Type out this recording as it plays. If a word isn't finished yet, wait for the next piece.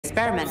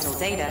experimental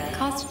data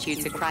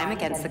constitutes a crime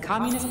against the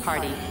Communist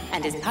Party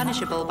and is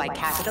punishable by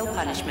capital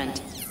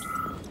punishment.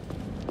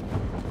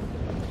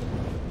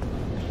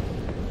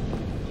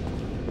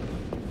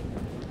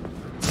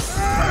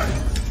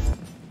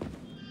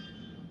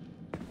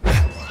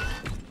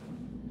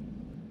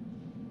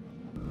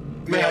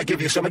 May I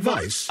give you some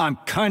advice? I'm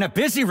kinda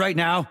busy right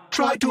now.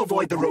 Try to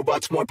avoid the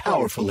robot's more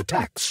powerful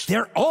attacks.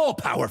 They're all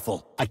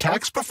powerful.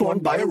 Attacks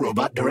performed by a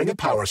robot during a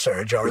power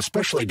surge are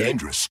especially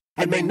dangerous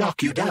and may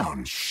knock you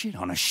down. Shit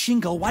on a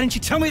shingle, why didn't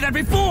you tell me that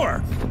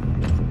before?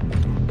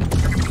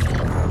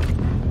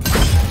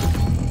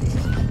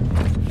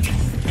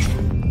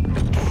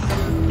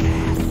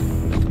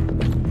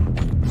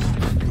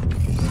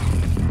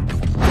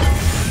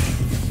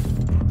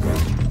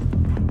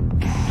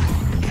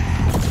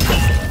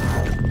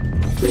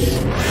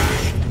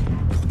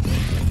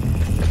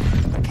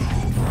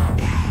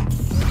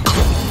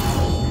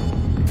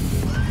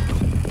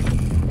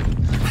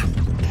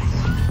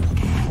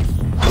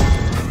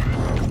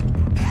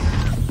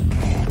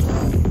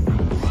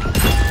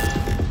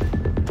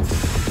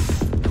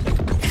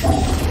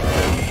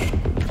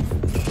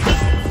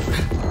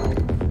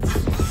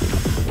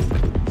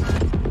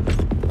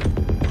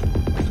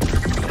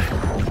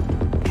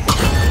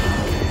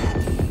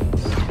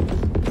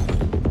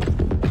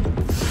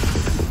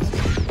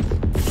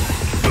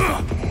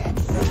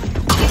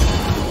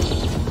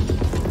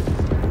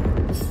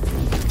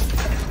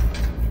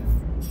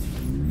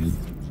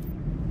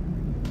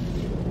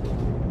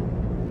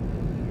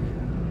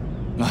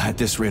 At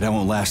this rate, I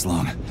won't last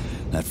long.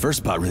 That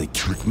first bot really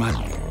tricked my...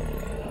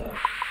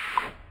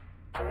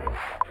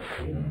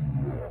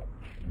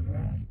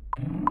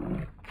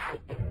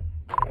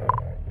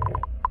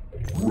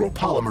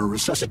 Neuropolymer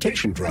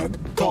resuscitation drug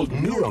called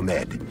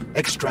Neuromed.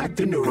 Extract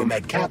the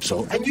Neuromed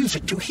capsule and use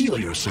it to heal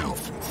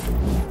yourself.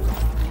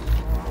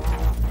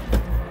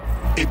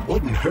 It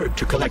wouldn't hurt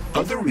to collect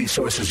other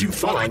resources you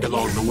find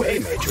along the way,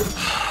 Major.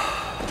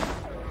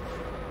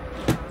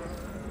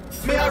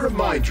 May I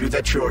remind you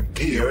that your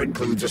gear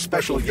includes a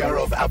special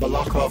Yarov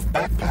Abalakov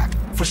backpack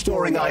for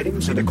storing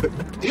items and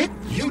equipment. It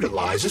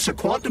utilizes a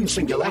quantum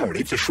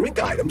singularity to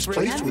shrink items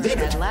placed within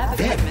it,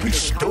 then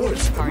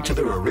restores them to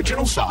their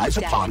original size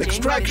upon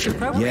extraction.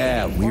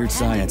 Yeah, weird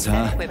science,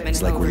 huh?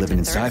 It's like we're living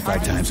in sci-fi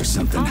times or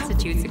something.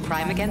 Constitutes a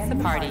crime against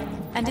the party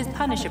and is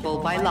punishable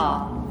by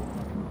law.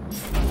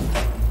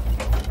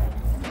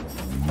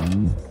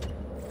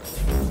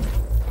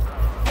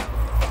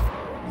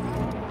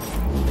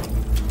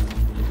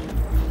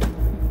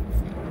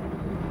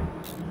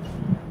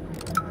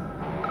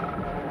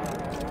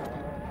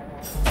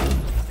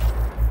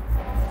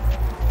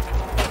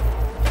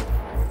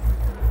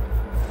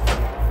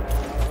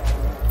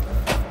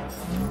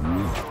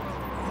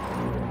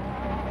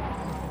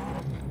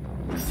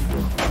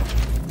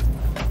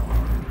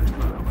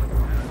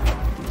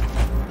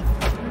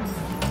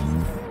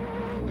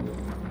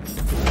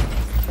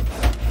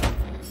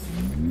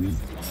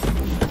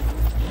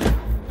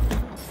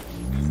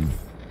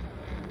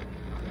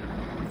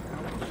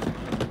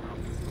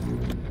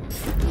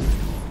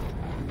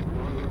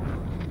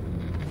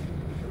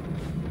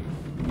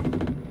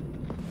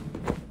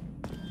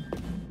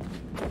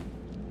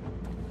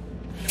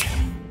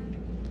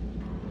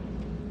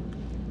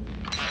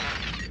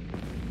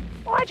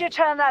 Why'd you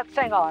turn that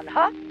thing on,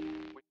 huh?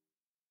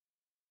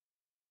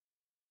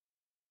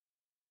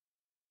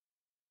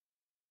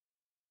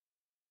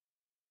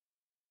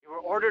 You were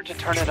ordered to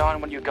turn it on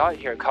when you got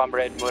here,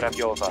 Comrade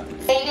Muravyova.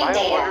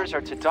 My orders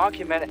are to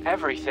document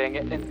everything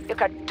and... You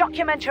can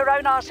document your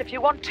own ass if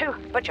you want to,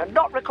 but you're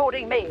not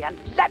recording me, and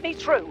let me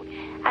through.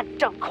 And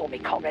don't call me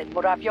Comrade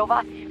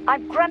Muravyova.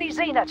 I'm Granny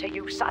Zena to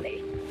you,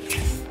 Sonny.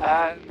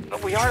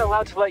 We aren't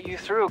allowed to let you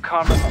through,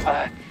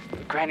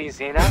 Granny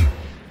Zena.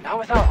 Not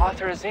without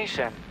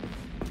authorization.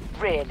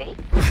 Really?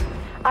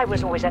 I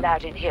was always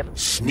allowed in here.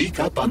 Sneak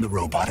up on the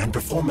robot and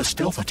perform a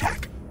stealth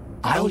attack.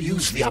 I'll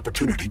use the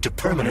opportunity to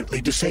permanently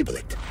disable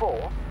it.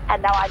 Before,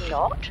 and now I'm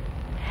not?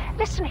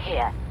 Listen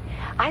here.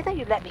 Either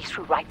you let me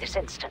through right this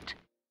instant,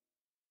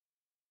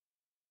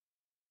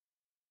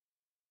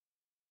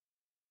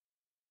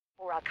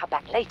 or I'll come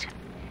back later,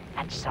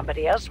 and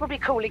somebody else will be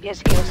cooling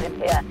his heels in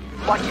here.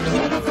 What do you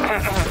say?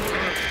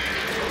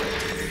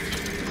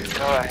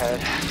 Go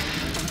ahead.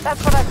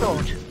 That's what I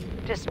thought.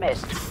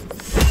 Dismissed.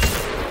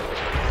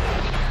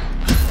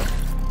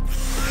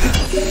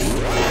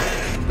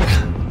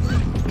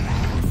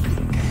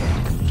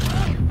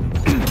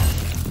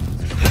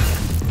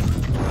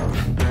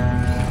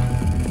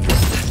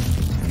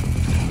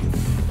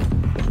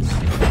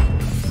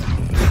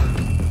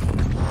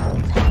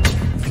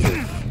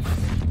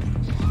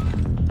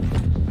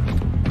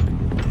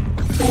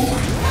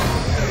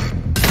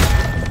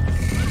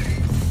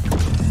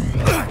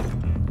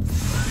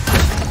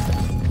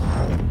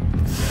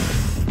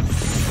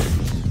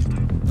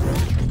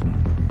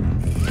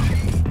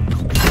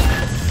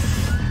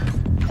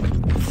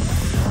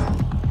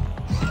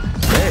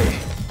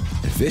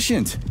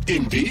 efficient.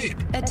 Indeed.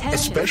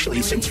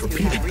 Especially since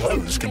repeated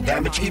blows can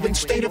damage even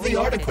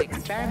state-of-the-art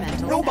equipment.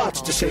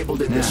 Robots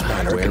disabled in this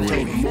manner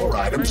contain more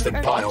items than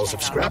piles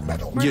of scrap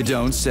metal. You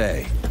don't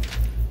say.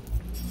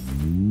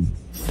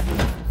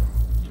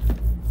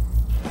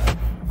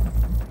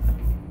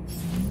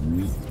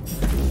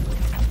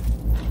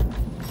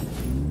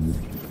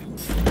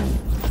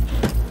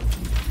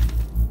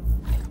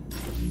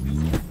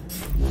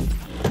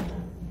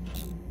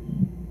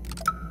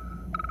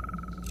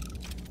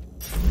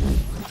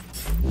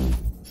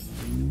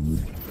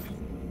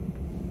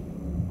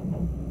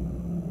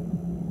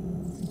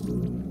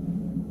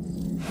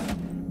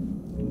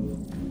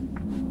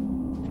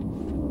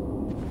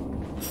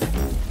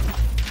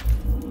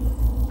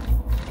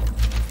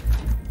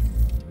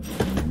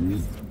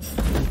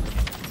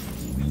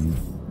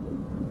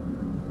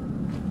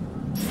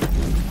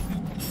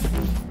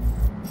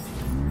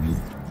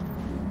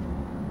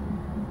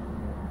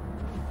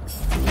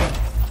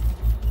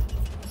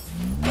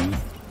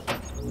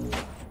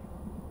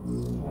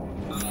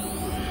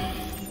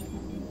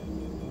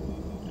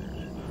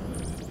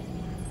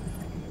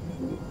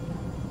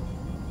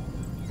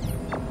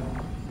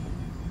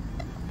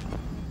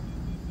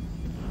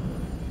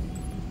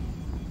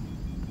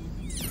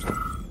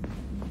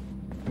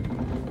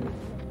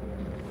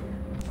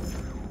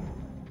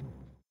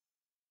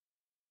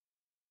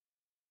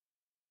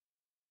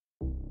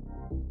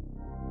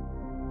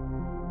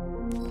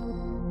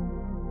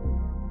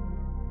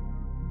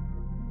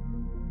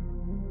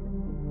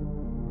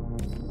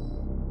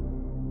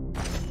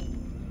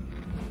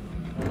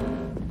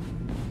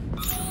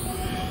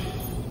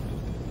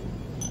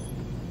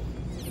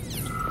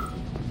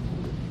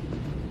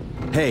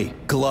 Hey,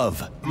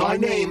 Glove. My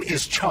name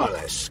is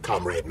Charles,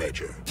 Comrade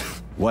Major.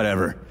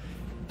 Whatever.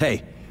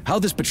 Hey,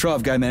 how'd this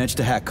Petrov guy manage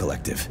to hack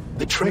Collective?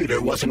 The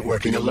traitor wasn't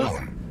working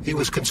alone. He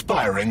was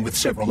conspiring with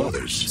several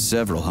others.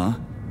 Several, huh?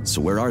 So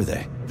where are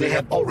they? They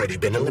have already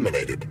been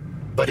eliminated.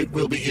 But it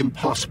will be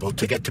impossible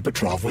to get to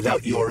Petrov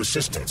without your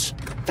assistance.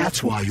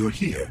 That's why you're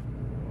here.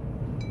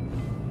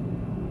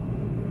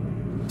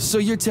 So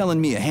you're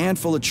telling me a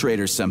handful of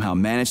traitors somehow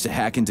managed to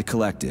hack into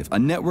Collective, a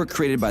network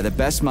created by the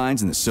best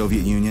minds in the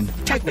Soviet Union?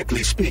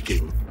 Technically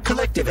speaking,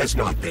 Collective has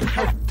not been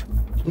hacked.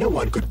 No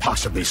one could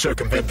possibly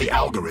circumvent the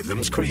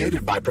algorithms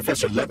created by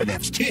Professor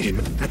Lebenev's team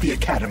at the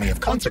Academy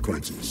of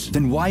Consequences.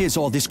 Then why is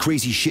all this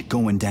crazy shit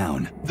going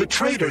down? The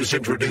traitors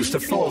introduced a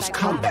false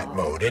combat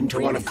mode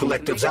into one of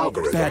Collective's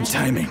algorithms. Bad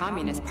timing. The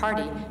Communist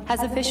Party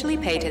has officially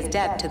paid his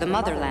debt to the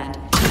motherland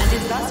and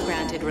is thus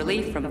granted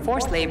relief from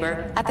forced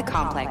labor at the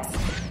complex.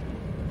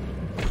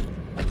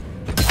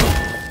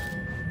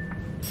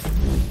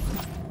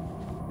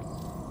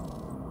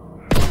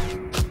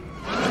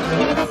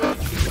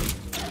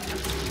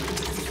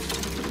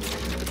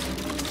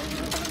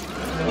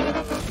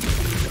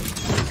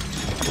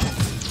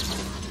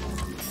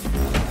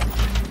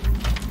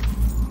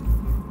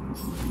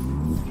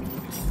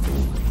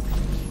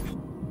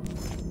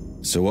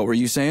 So what were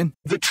you saying?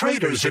 The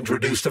traitors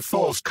introduced a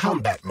false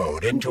combat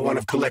mode into one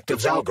of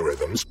Collective's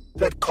algorithms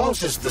that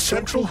causes the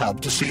central hub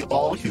to see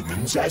all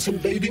humans as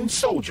invading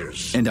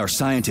soldiers. And our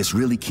scientists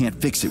really can't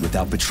fix it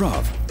without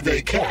Petrov.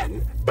 They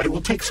can, but it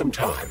will take some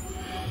time,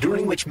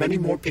 during which many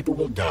more people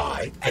will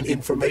die, and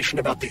information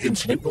about the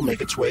incident will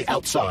make its way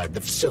outside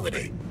the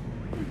facility.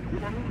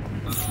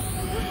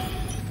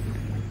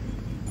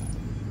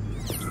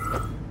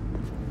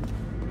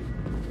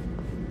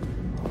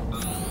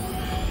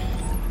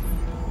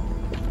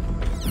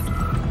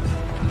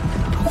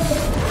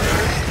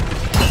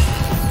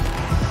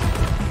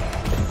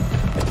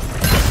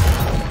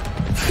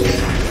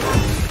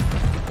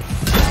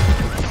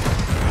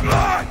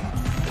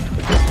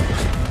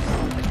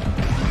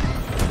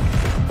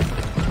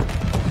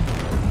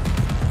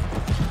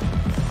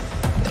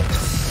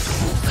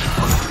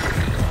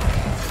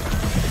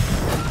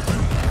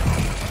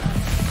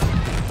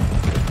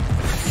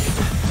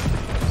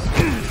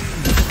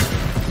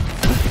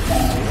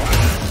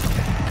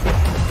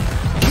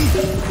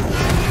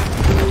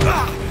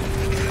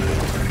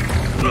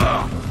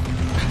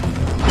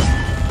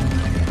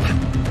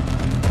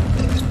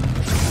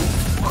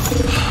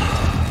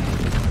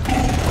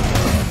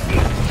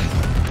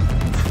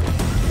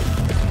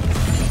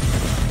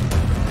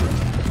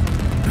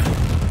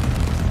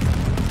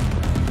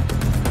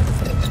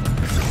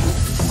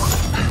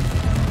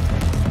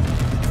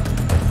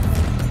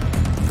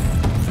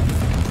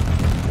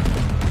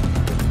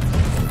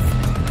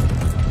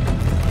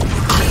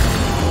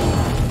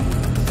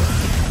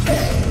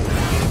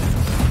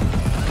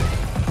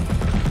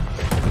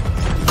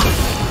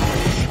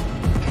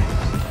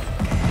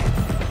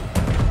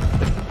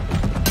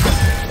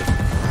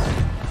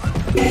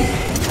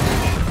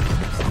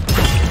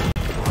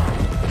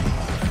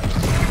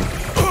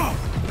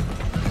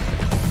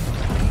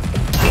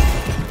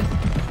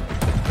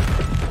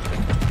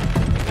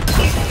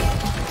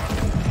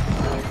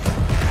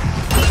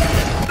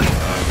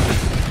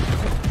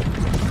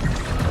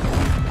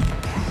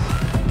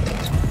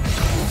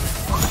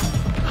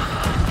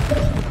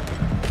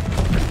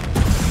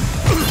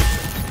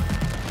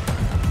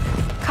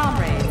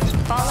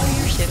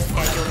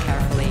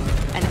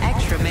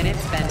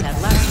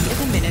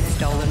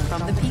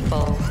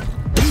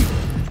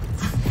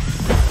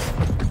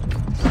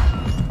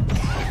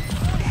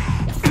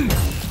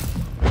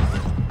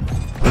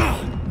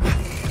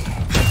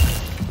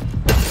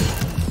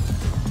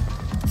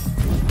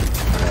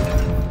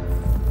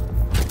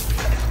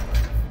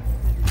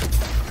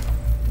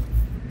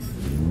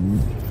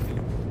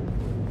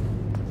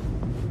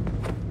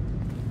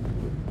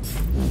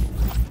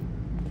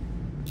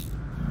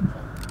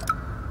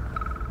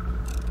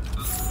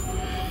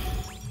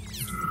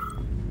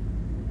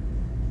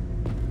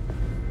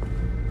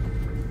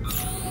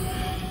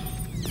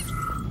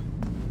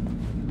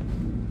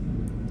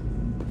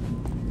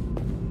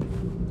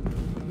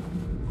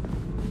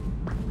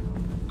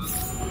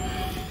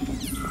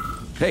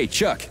 Hey,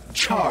 Chuck.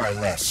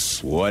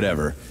 Charless.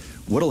 Whatever.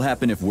 What'll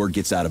happen if word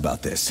gets out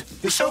about this?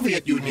 The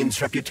Soviet Union's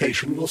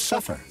reputation will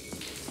suffer.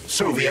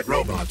 Soviet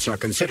robots are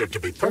considered to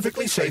be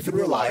perfectly safe and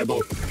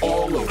reliable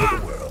all over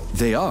the world.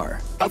 They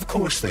are? Of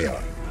course they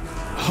are.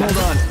 Hold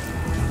on.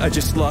 I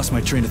just lost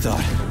my train of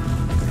thought.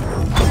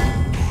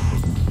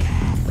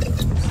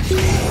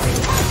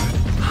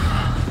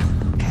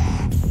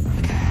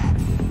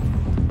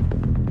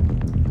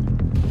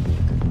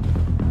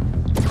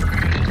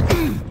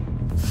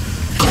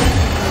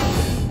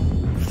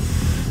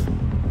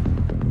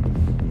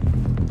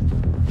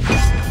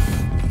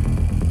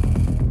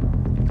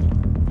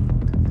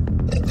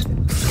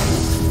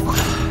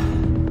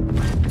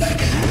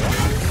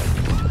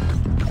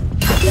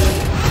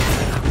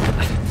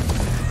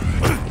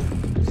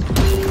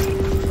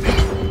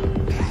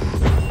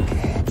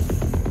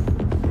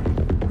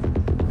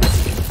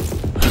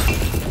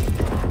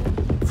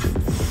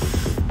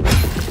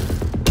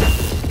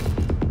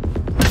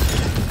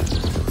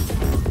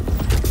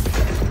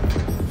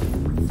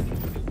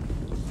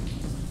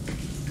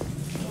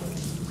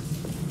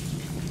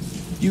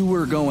 You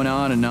were going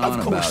on and on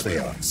Of course they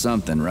are.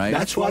 Something, right?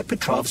 That's why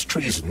Petrov's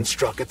treason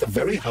struck at the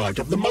very heart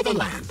of the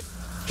motherland.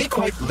 He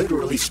quite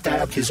literally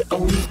stabbed his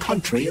own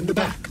country in the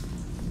back.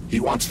 He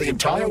wants the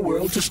entire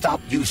world to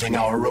stop using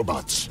our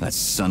robots. That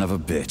son of a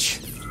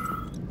bitch.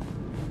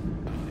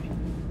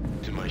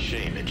 To my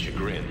shame and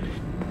chagrin.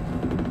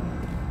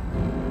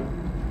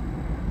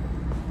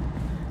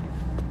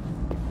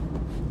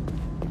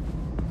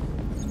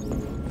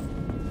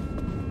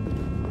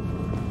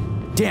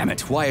 Damn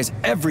it, why is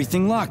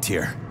everything locked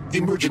here?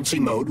 Emergency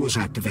mode was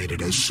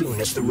activated as soon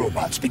as the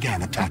robots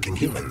began attacking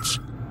humans.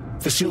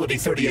 Facility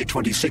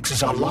 3826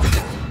 is on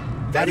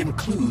lockdown. That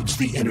includes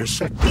the inner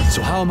sector.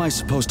 So how am I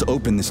supposed to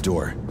open this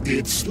door?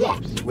 It's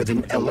locked with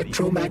an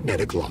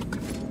electromagnetic lock.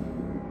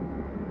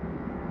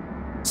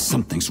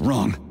 Something's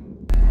wrong.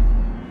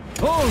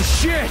 Oh,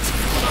 shit!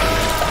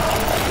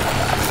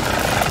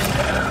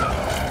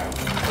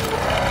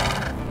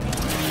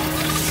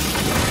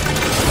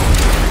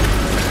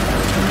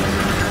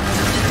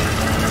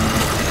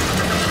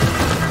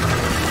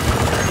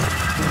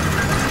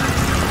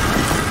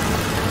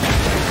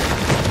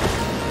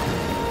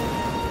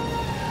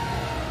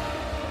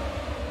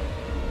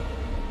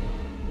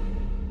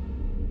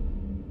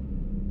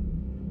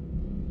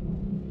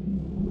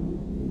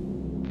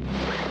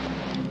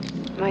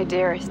 My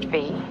dearest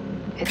V,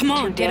 it's Come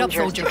on, too get up,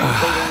 dangerous soldier. to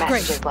complete Great,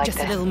 messages like just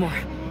this. a little more.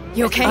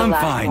 You okay? It's the I'm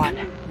last fine. one.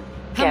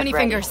 How Get many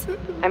ready. fingers?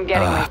 I'm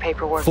getting my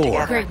paperwork 4.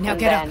 together. Great, now and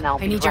get up. then I'll I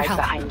be need your right help.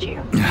 behind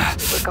you.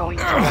 We're going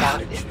to get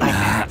out of this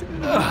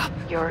nightmare.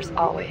 Yours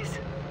always,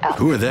 Alex.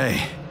 Who are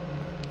they?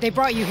 They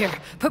brought you here.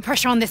 Put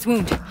pressure on this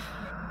wound.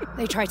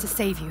 They tried to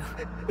save you.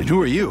 And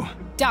who are you?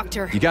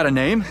 Doctor, You got a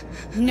name?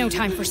 no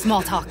time for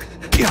small talk.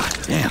 God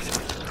damn.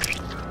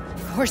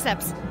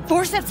 Forceps.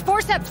 Forceps,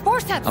 forceps,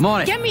 forceps! I'm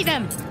on it. Get me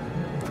them!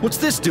 What's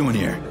this doing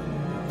here?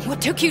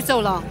 What took you so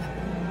long?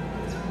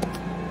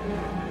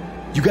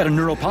 You got a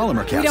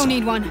neuropolymer capsule. We don't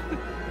need one.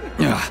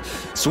 Yeah.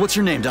 So what's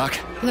your name, Doc?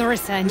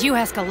 Larissa, and you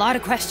ask a lot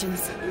of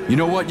questions. You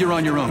know what? You're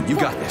on your own. You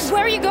got this.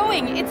 Where are you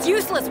going? It's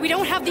useless. We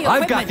don't have the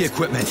equipment. I've got the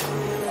equipment.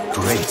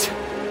 Great.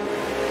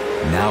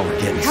 Now we're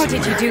getting How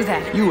somewhere. did you do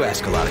that? You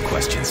ask a lot of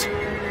questions.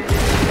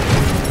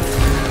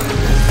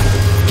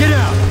 Get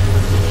out!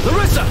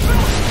 Larissa!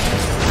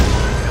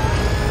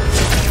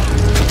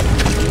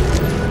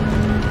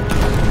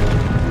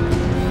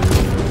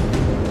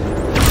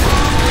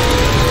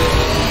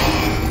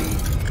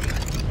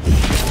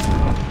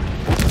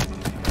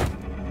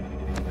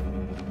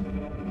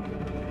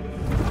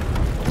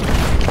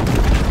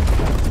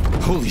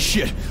 Holy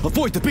shit!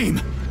 Avoid the beam!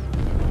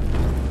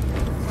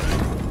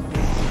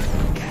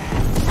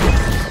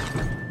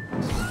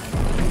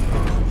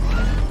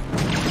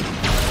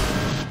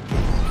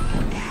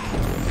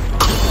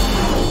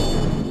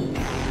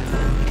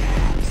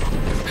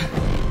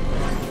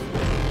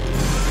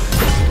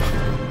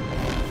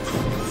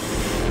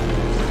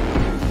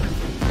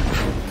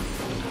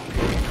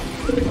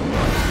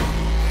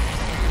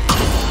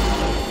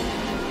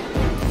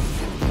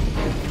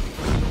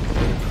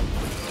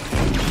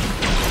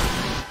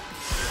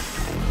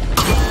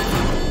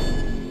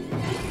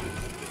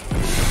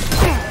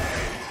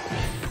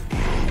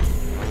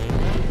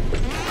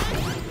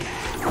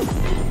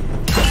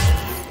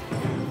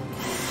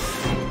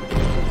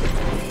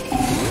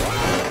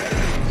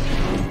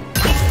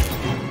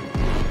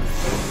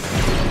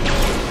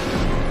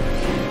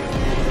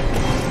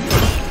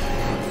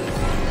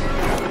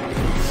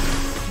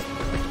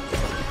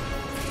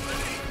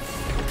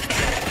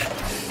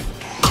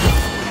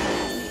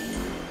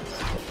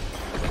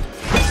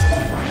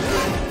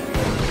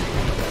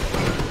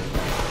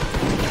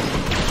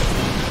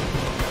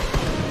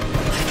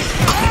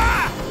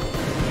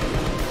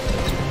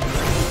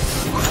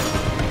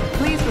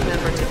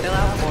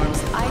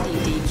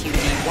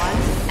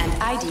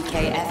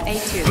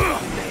 IDKFA2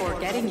 before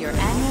getting your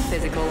annual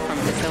physical from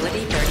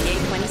Facility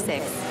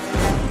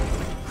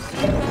 3826.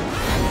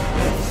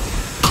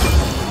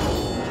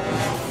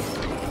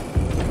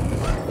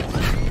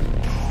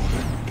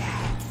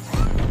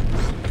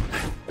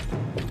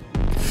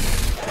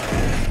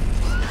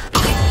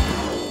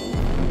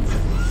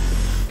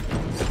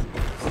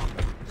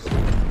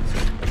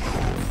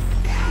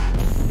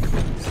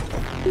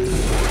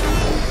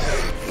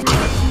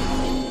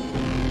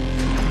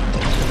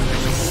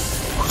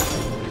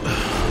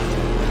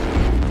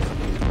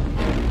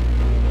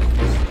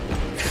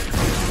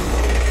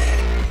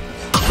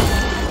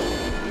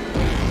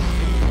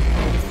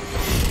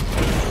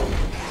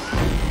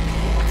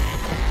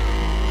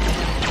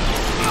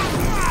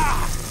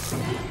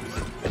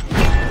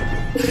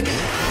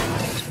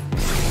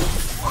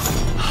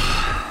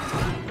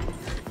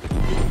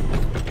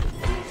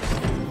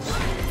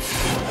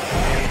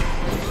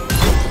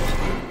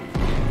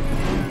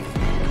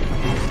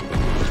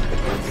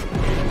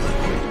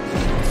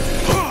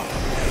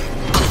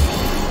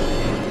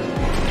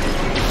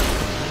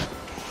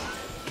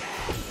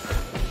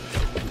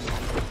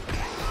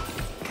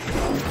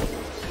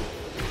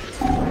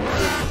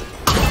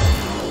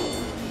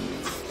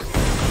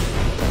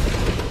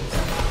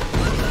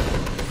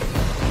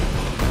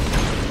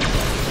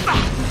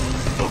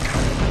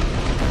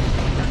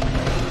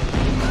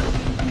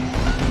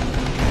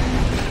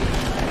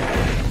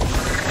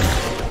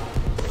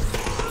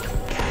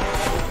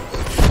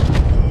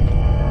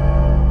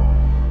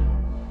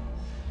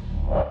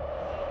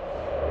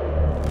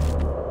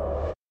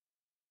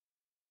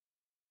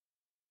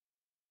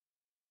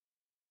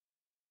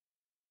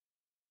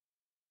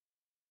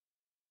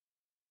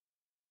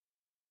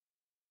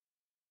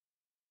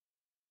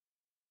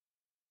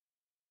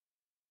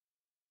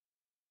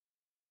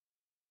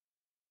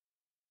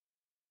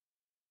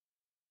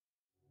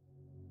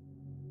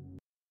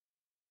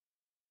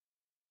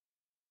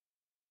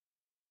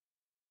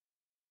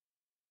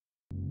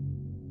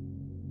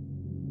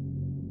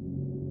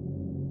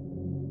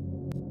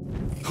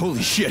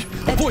 Holy shit!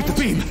 Avoid the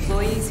beam!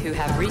 Employees who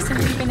have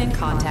recently been in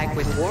contact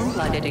with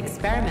warm-blooded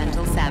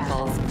experimental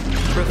samples.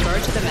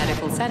 Refer to the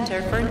medical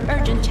center for an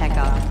urgent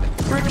checkup.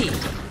 Repeat.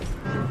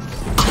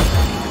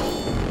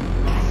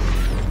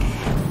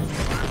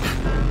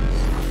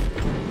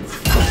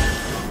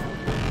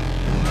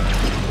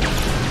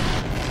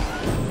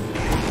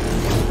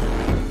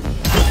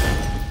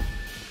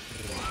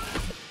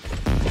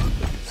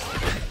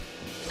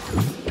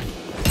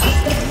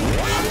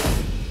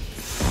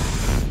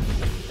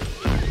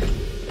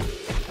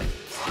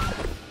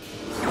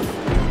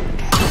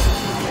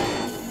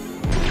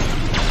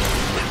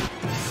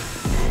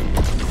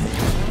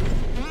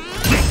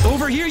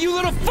 Over here, you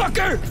little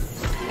fucker!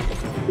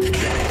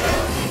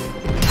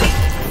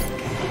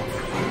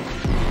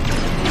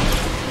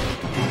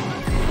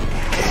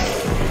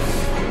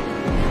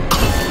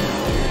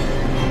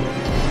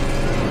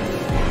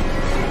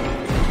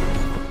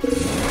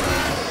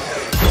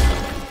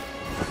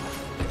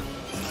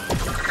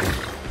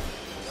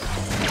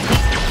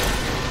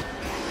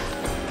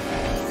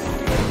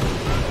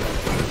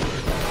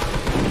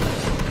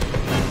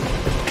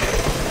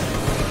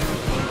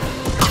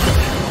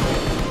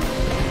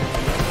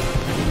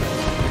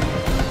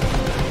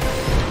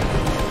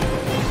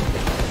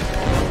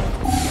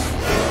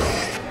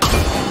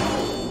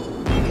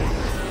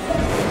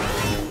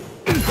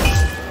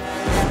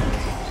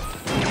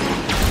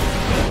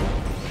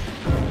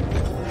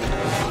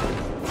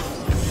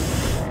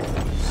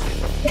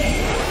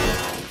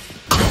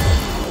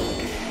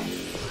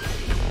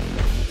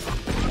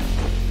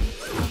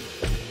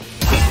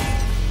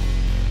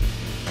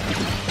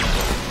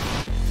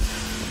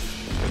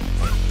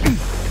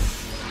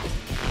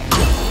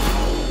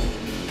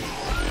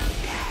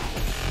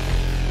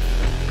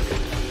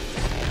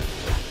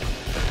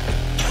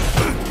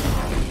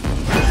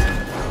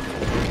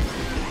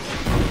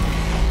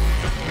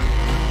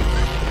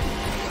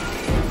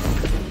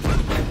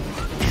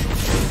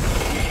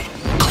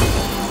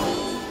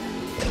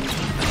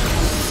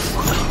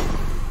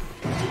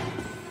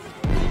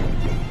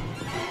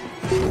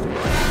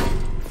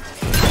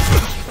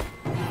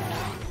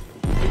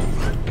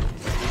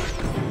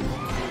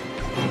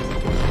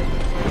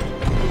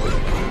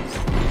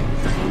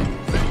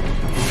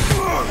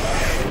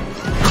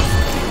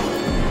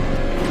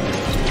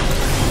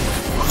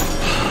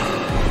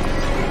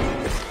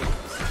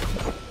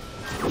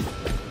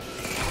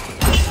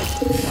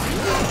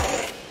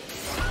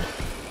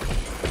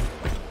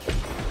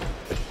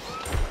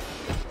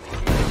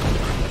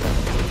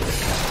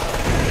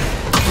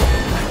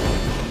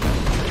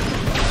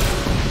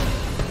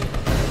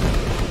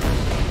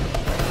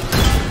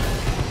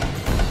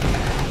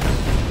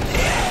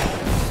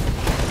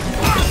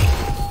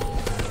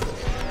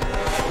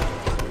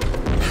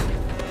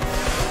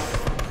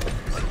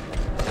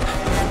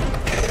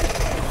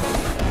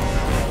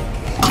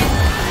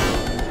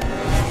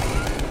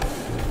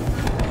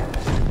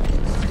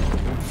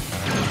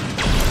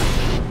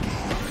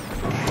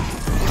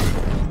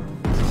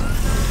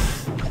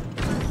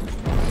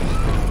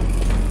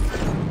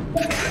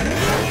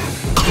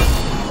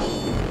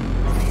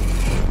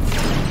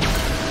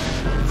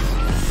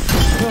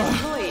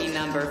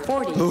 Number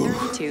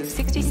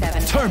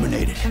 403267.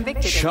 Terminated.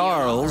 Convicted of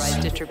Charles,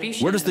 unauthorized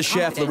distribution where does the of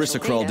shaft Larissa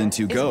confidential crawled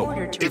into data go? is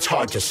ordered to It's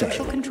hard to report say.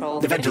 social control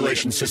The of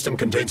ventilation system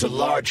contains a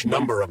large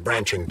number of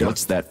branching ducts.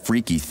 What's that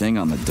freaky thing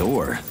on the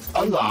door?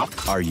 A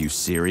lock. Are you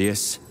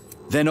serious?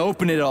 Then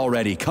open it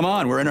already. Come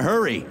on, we're in a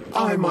hurry.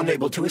 I'm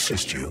unable to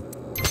assist you.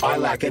 I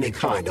lack any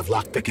kind of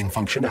lock-picking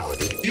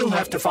functionality. You'll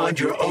have to find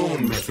your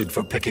own method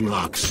for picking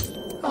locks.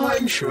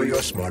 I'm sure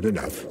you're smart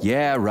enough.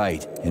 Yeah,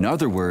 right. In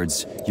other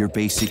words, you're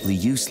basically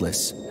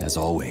useless, as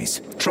always.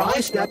 Try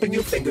snapping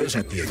your fingers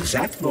at the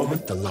exact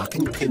moment the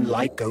locking pin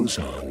light goes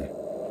on.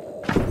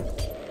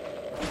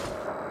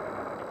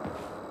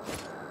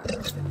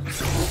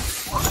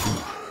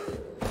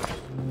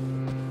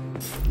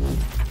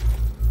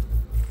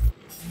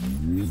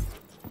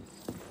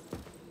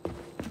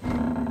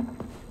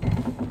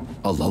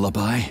 A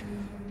lullaby?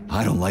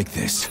 I don't like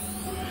this.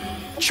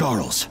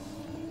 Charles,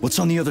 what's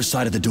on the other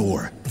side of the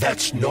door?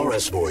 That's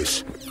Nora's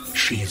voice.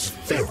 She's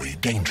very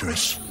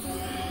dangerous.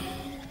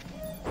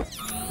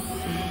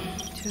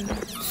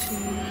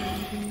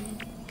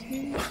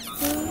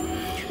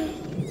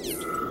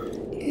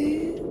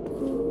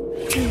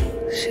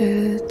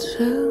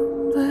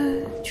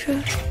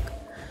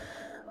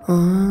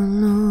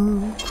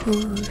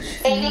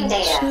 Saving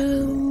data.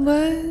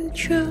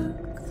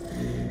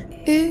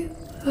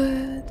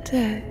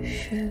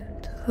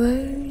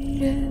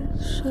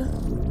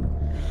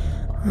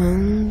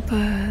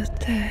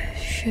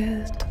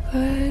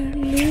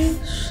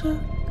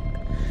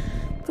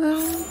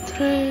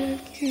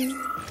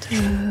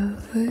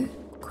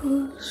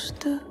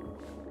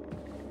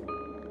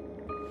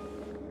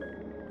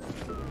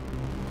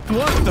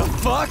 What the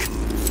fuck?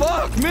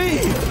 Fuck me!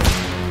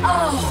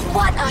 Oh,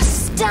 what a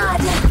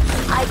stud!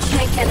 I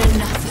can't get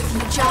enough of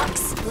you,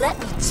 Jocks. Let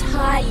me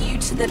tie you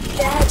to the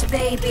bed,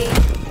 baby.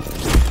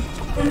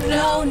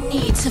 No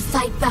need to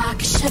fight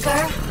back,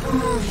 sugar.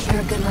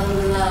 You're gonna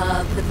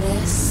love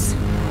this.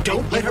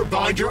 Don't let her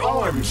bind your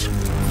arms.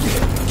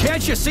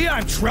 Can't you see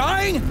I'm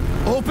trying?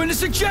 Open to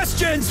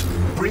suggestions!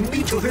 Bring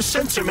me to her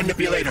sensor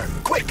manipulator,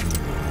 quick!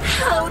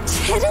 How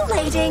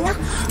titillating!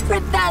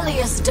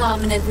 Rebellious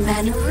dominant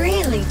men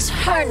really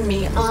turn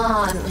me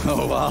on.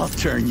 Oh, I'll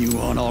turn you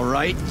on, all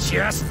right.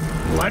 Just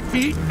let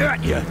me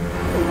at you.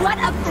 What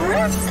a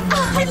brute!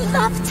 I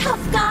love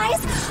tough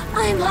guys.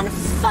 I'm on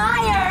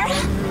fire.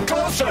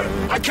 Closer!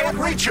 I can't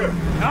reach her!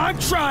 I'm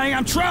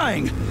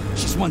trying!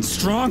 She's one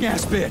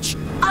strong-ass bitch.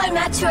 I'm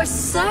at your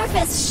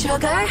service,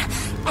 sugar.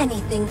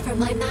 Anything for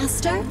my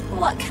master?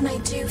 What can I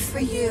do for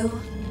you?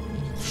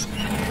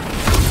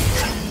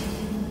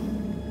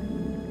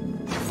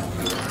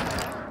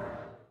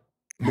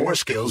 More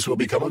skills will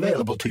become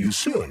available to you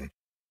soon,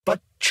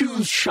 but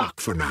choose shock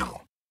for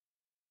now.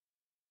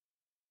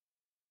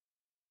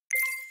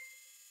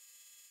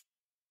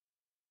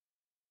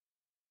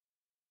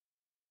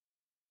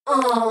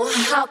 Oh,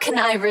 how can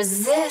I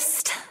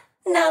resist?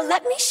 Now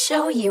let me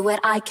show you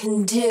what I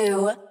can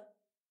do.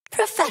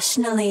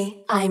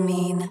 Professionally, I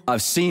mean.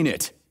 I've seen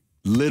it.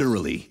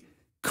 Literally.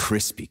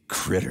 Crispy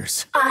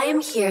critters.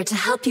 I'm here to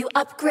help you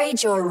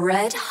upgrade your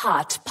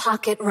red-hot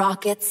pocket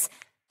rockets.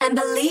 And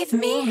believe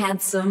me,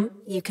 handsome,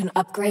 you can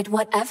upgrade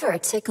whatever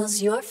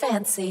tickles your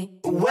fancy.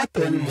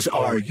 Weapons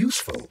are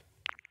useful.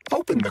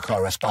 Open the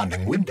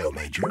corresponding window,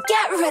 Major.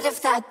 Get rid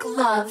of that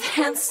glove,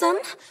 handsome.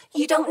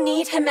 You don't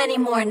need him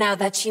anymore now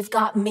that you've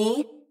got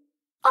me.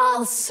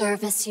 I'll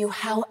service you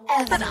however,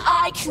 but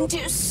I can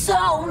do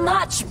so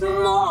much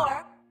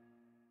more.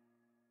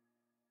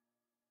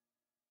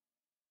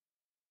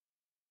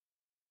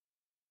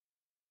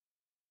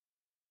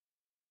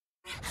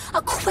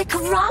 A quick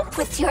romp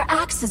with your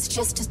axe is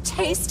just a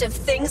taste of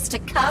things to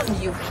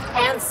come, you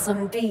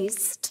handsome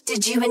beast.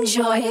 Did you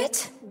enjoy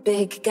it,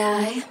 big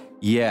guy?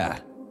 Yeah.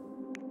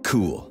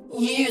 Cool.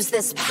 Use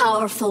this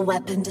powerful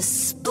weapon to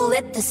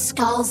split the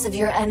skulls of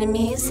your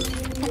enemies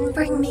and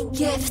bring me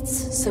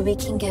gifts so we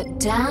can get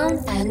down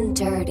and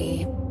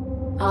dirty.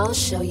 I'll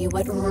show you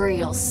what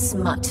real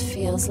smut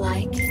feels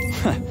like.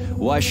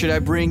 Why should I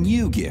bring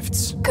you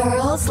gifts?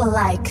 Girls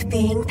like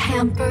being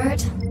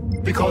pampered.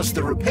 Because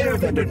the repair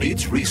vendor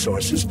needs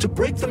resources to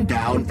break them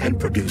down and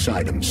produce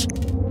items.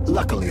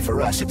 Luckily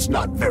for us, it's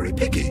not very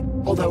picky,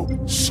 although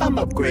some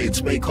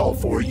upgrades may call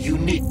for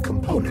unique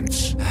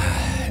components.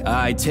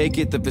 I take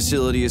it the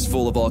facility is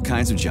full of all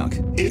kinds of junk.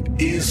 It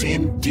is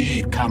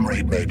indeed,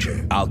 Comrade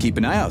Major. I'll keep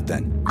an eye out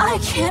then. I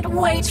can't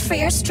wait for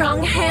your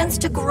strong hands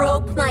to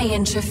grope my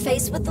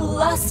interface with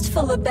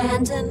lustful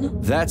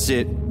abandon. That's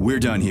it. We're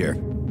done here.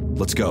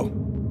 Let's go.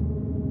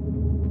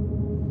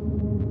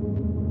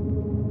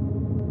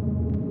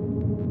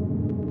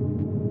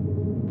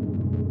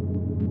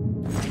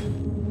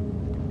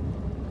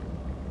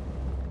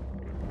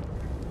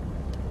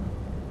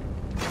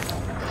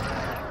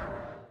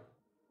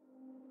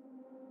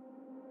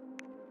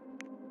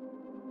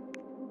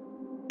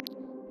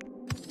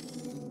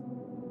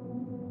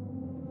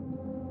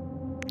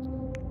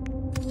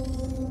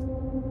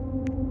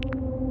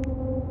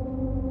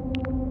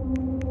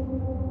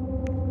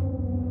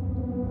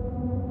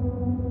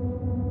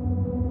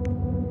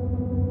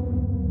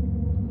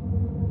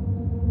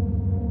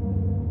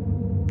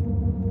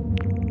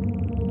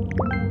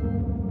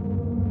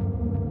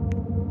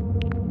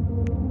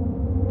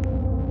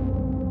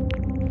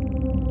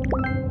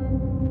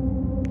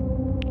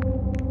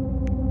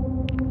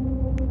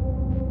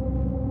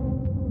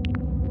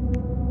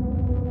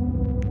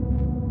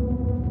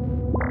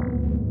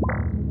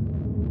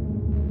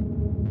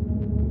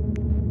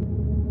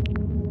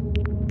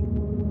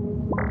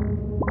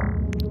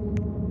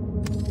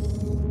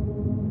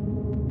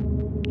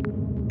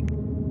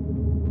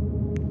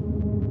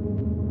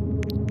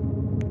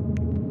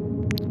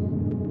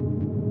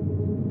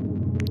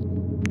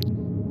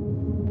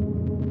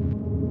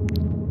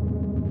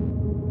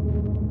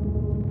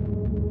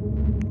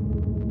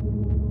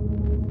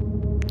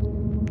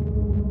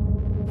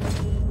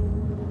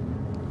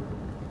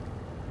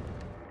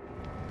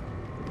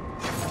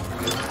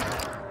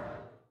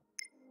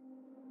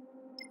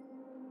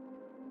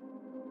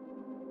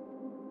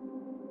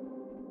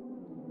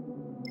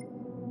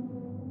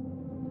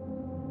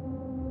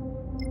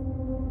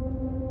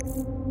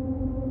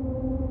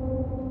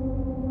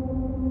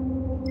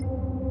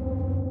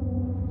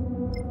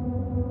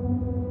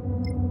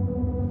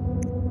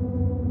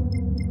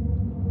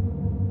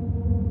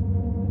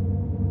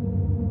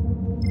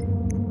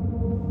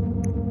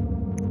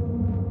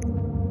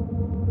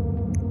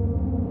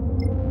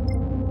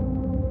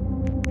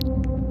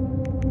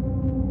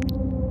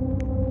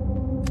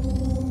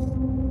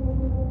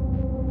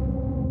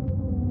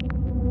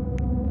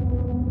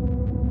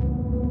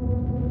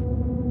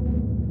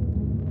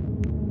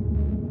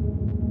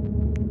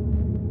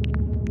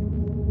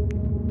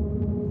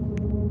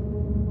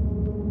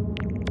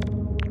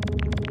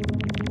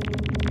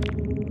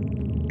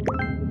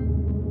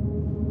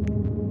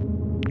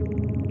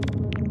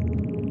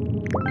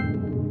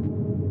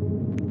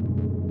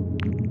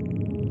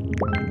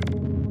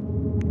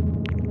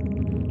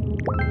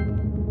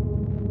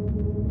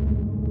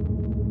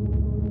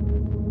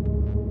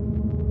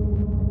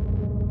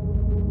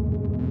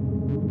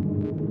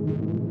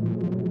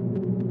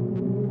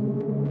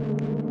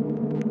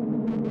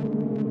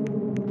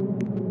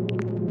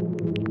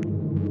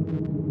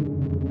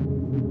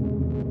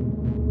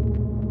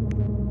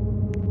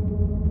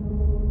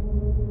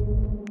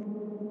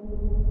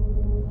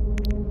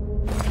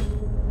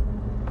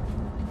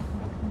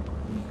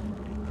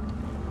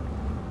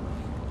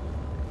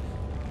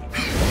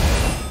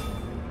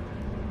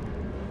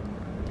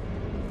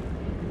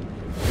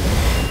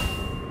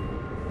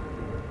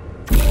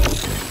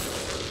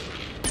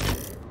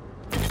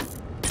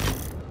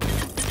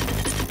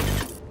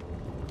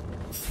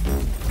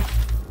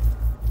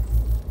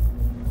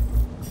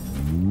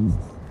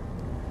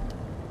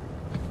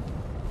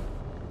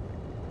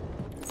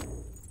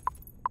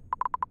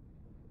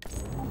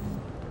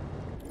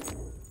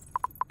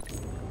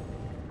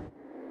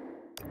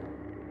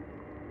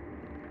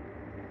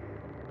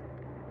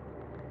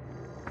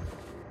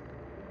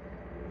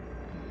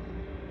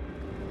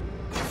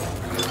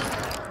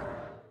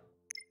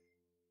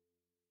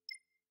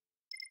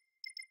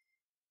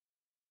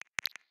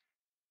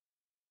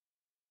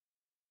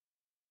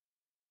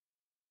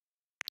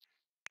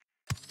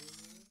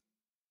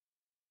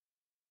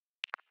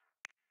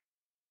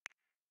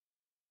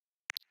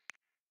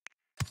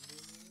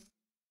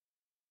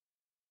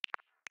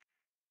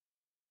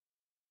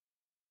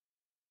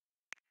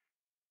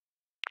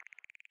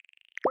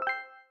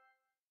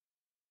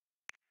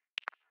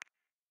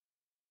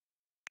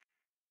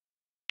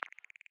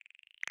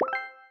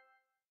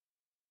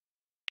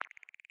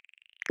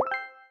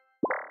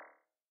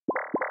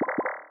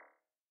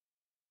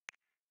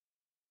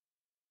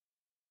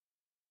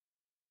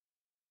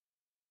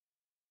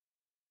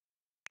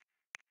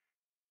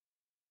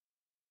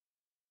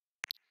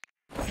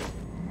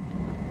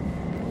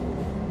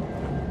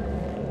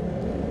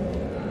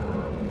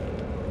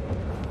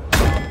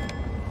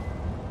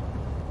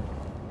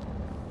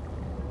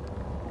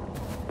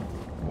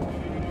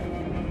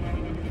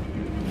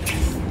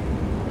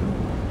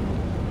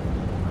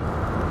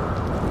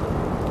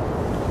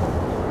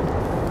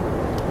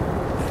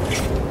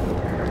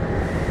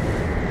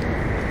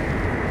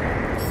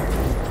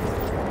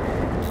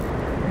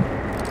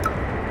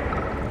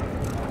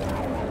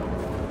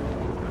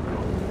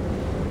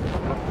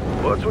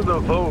 What's with the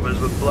Vovas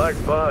with black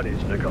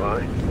bodies,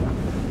 Nikolai?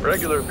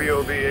 Regular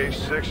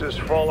VOV-A6s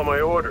follow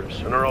my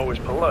orders and are always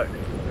polite.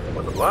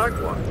 But the black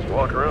ones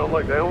walk around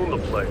like they own the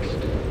place.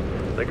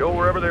 They go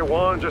wherever they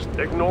want and just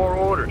ignore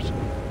orders.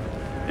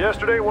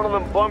 Yesterday, one of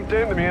them bumped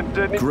into me and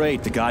didn't...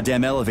 Great, the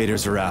goddamn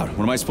elevators are out.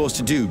 What am I supposed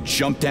to do,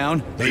 jump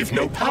down? They've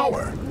no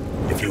power.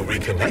 If you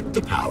reconnect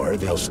the power,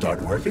 they'll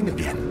start working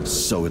again.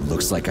 So it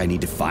looks like I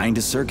need to find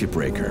a circuit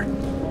breaker.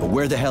 But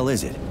where the hell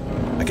is it?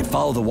 I can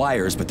follow the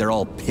wires, but they're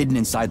all hidden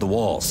inside the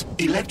walls.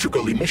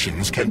 Electrical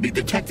emissions can be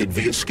detected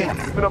via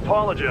scanner. And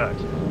apologize.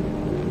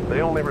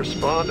 They only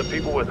respond to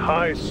people with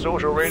high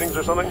social ratings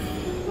or something?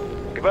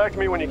 Get back to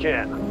me when you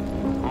can.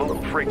 I'm a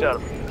little freaked out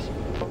about this.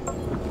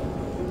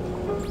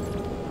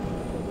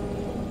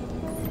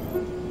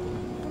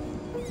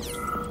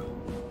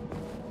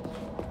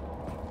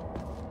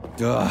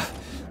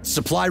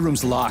 Supply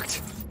room's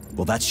locked.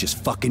 Well, that's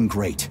just fucking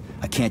great.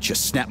 I can't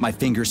just snap my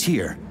fingers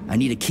here. I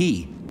need a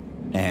key.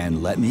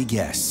 And let me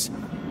guess,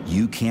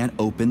 you can't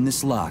open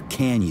this lock,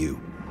 can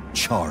you,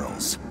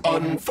 Charles?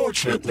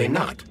 Unfortunately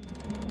not.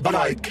 But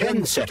I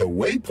can set a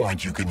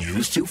waypoint you can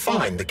use to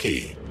find the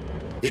key.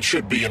 It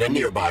should be in a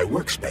nearby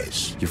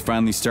workspace. You're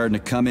finally starting to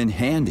come in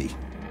handy.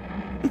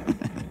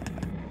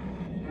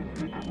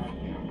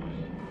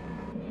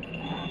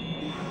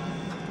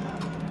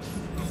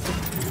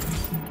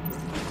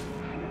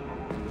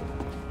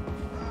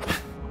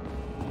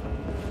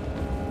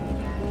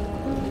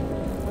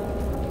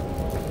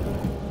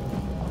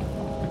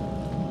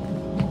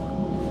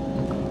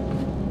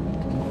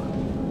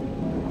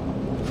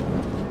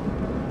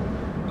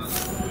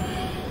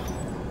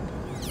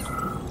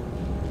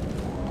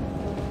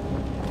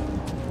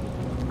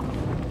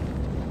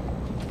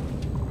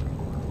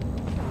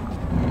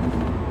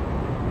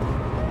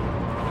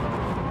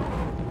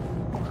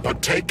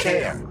 But take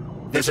care.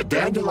 There's a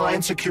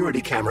Dandelion security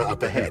camera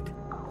up ahead.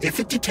 If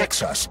it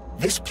detects us,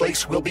 this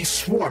place will be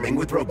swarming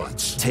with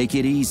robots. Take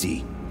it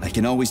easy. I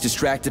can always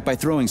distract it by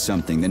throwing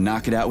something, then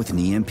knock it out with an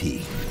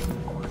EMP.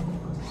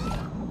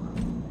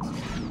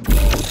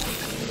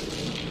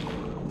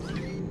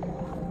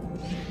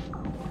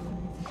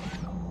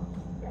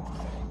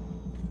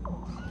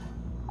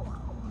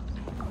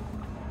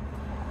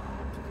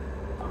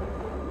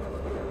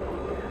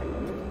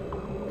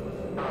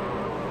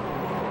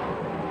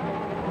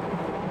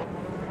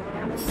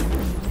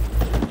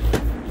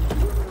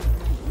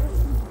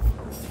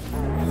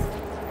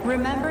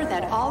 Remember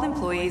that all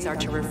employees are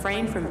to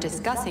refrain from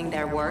discussing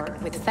their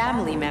work with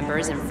family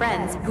members and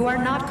friends who are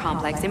not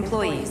Complex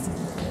employees.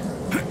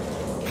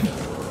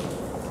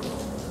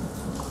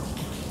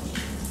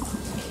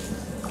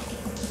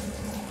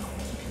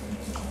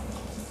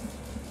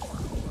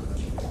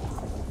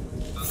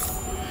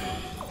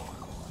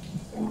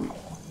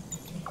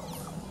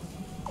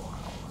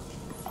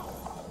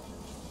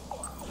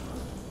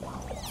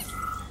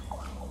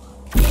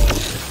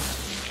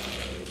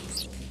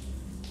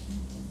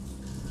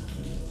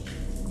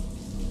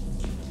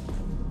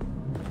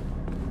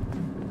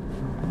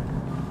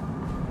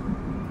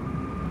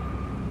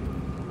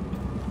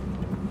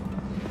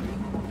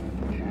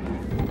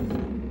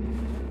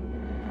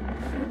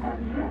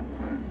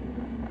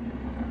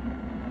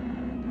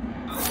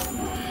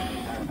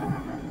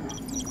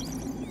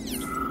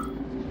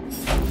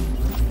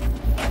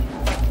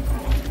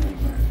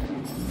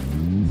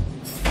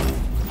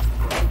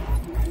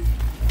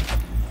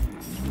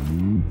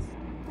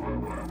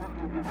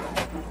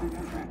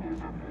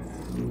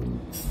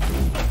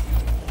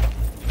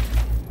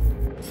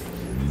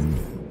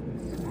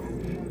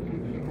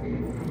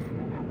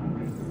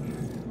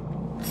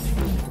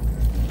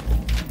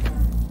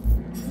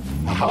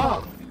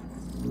 Aha!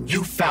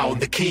 You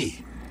found the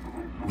key.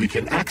 We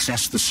can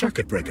access the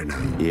circuit breaker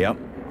now. Yep.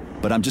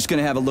 But I'm just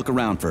gonna have a look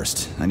around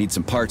first. I need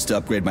some parts to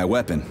upgrade my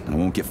weapon. I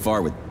won't get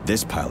far with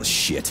this pile of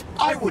shit.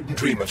 I wouldn't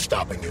dream of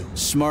stopping you.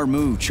 Smart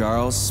move,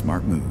 Charles.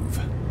 Smart move.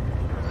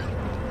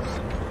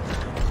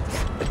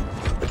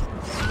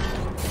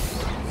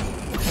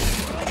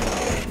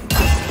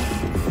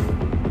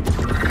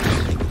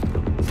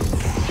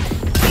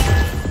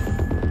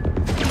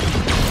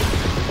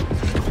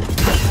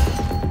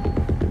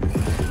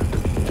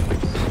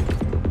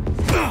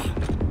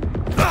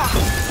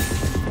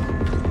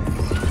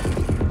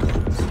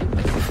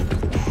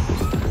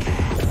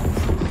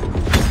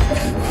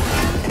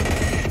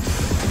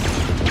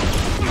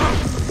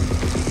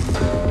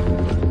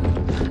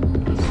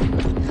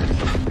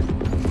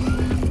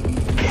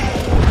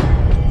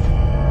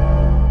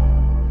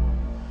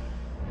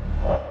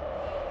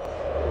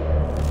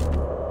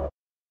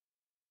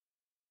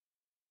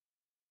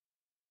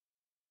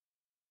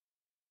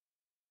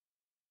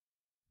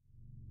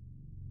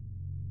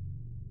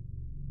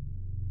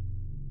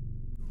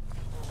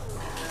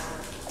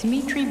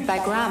 Dmitry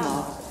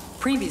Bagramov,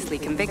 previously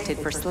convicted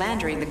for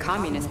slandering the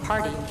Communist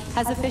Party,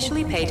 has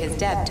officially paid his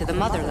debt to the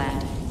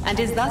motherland and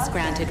is thus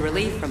granted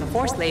relief from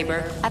forced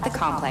labor at the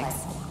complex.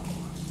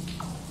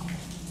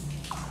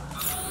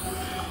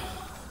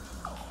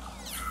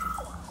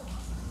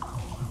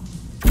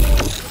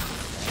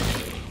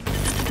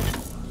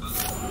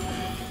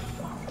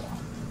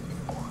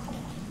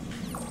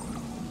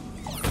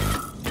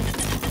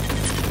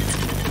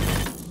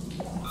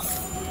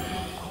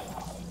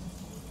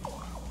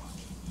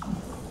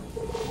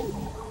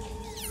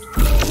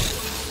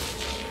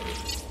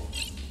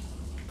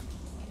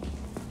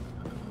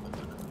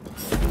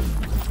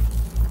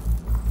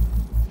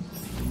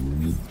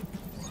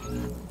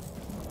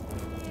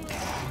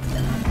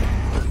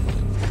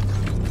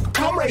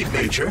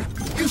 Major.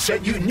 You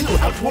said you knew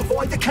how to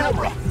avoid the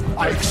camera.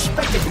 I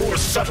expected more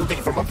subtlety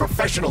from a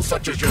professional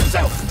such as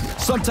yourself.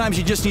 Sometimes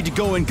you just need to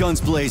go in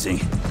guns blazing.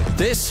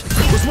 This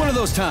was one of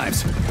those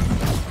times.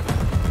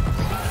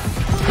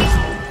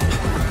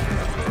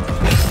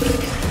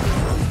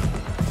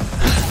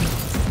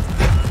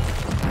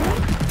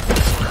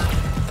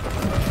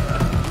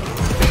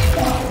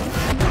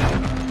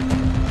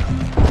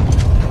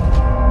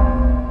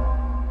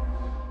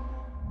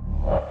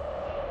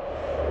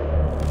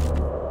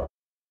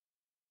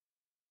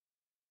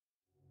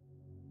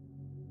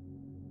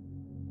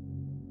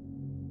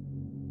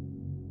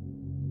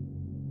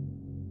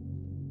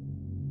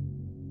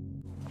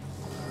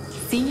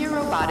 Senior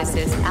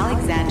roboticist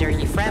Alexander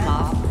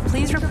Yefremov,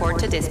 please report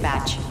to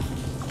dispatch.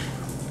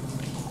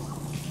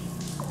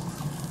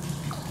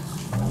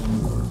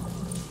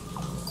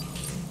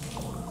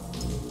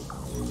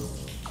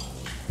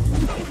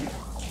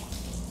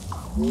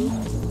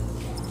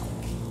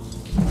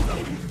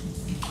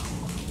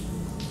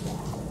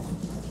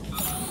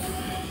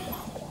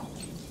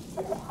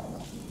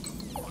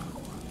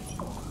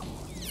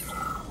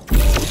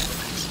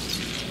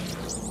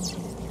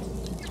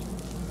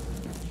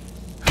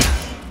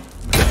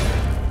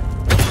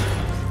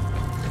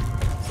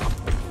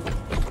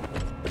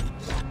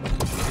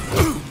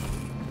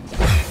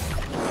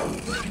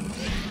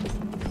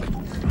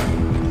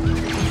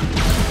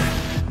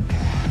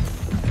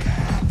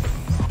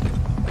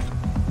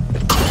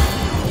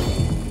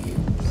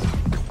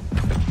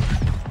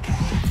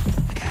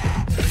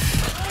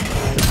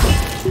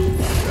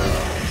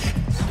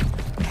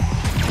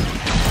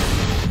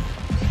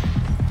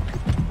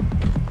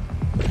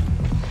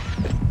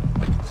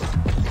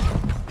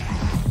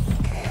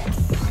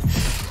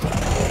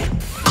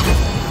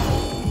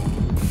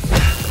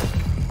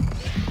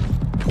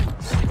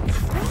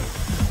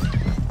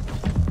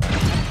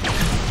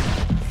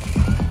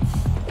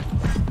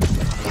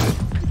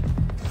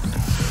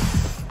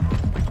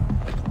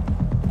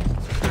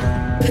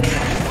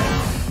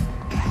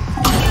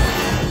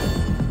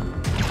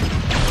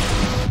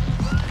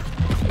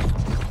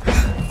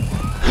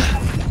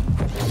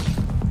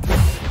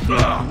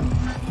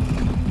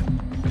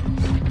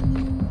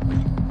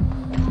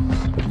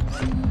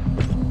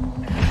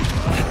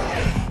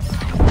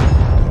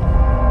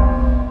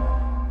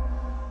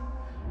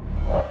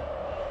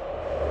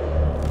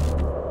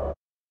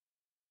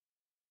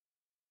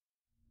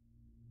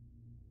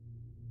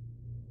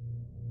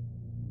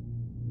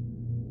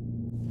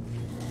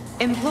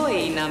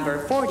 Employee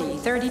number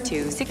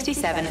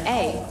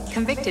 403267A,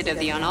 convicted of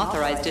the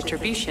unauthorized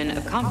distribution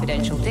of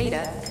confidential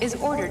data, is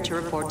ordered to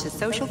report to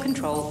social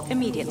control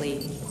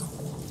immediately.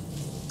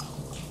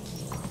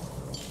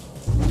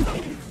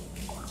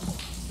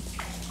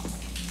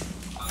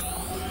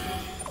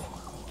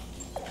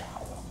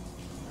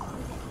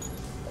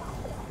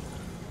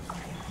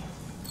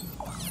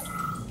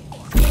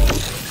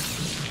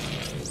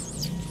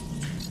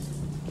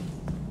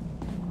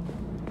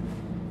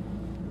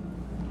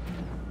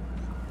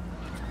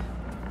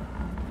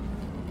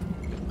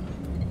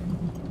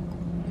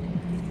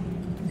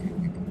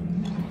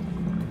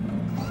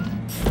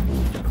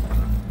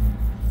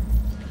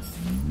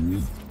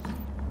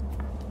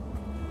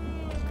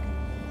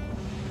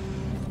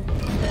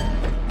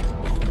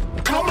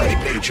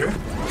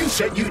 You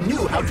said you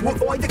knew how to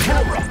avoid the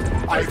camera.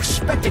 I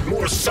expected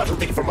more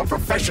subtlety from a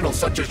professional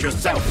such as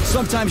yourself.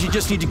 Sometimes you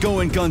just need to go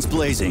in guns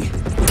blazing.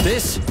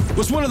 This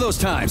was one of those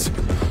times.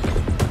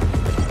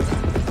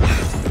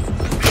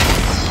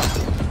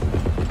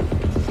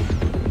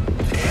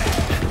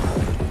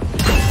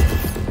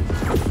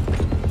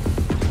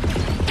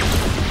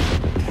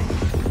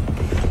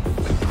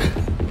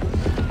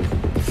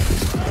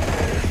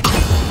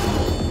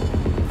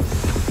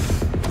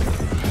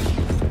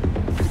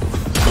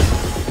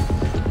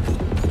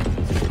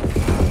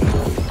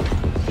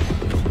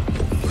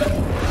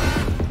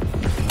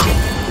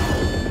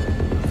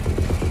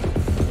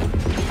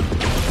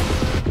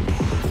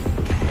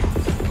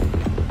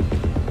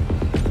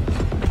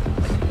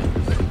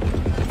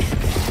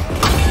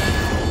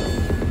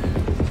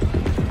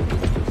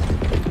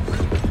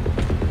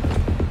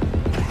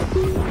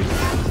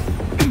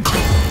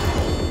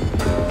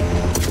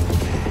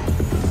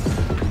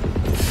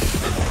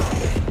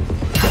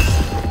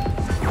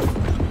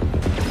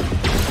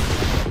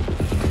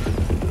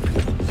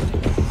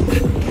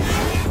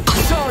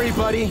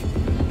 Buddy,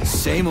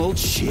 same old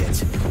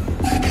shit.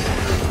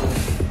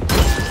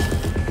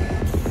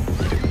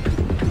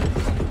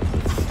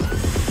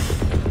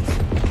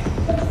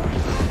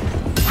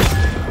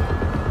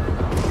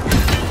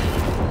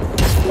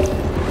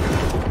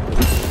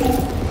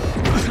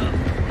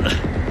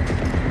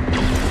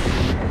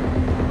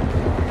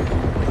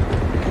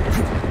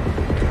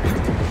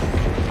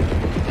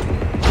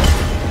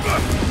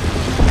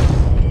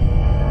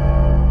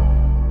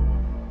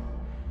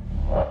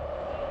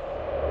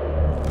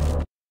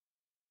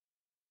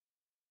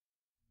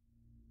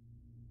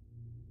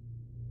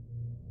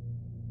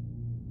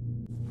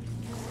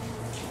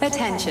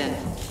 Attention!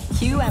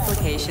 Q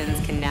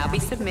applications can now be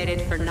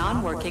submitted for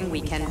non-working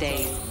weekend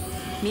days.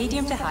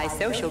 medium to high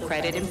social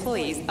credit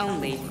employees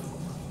only.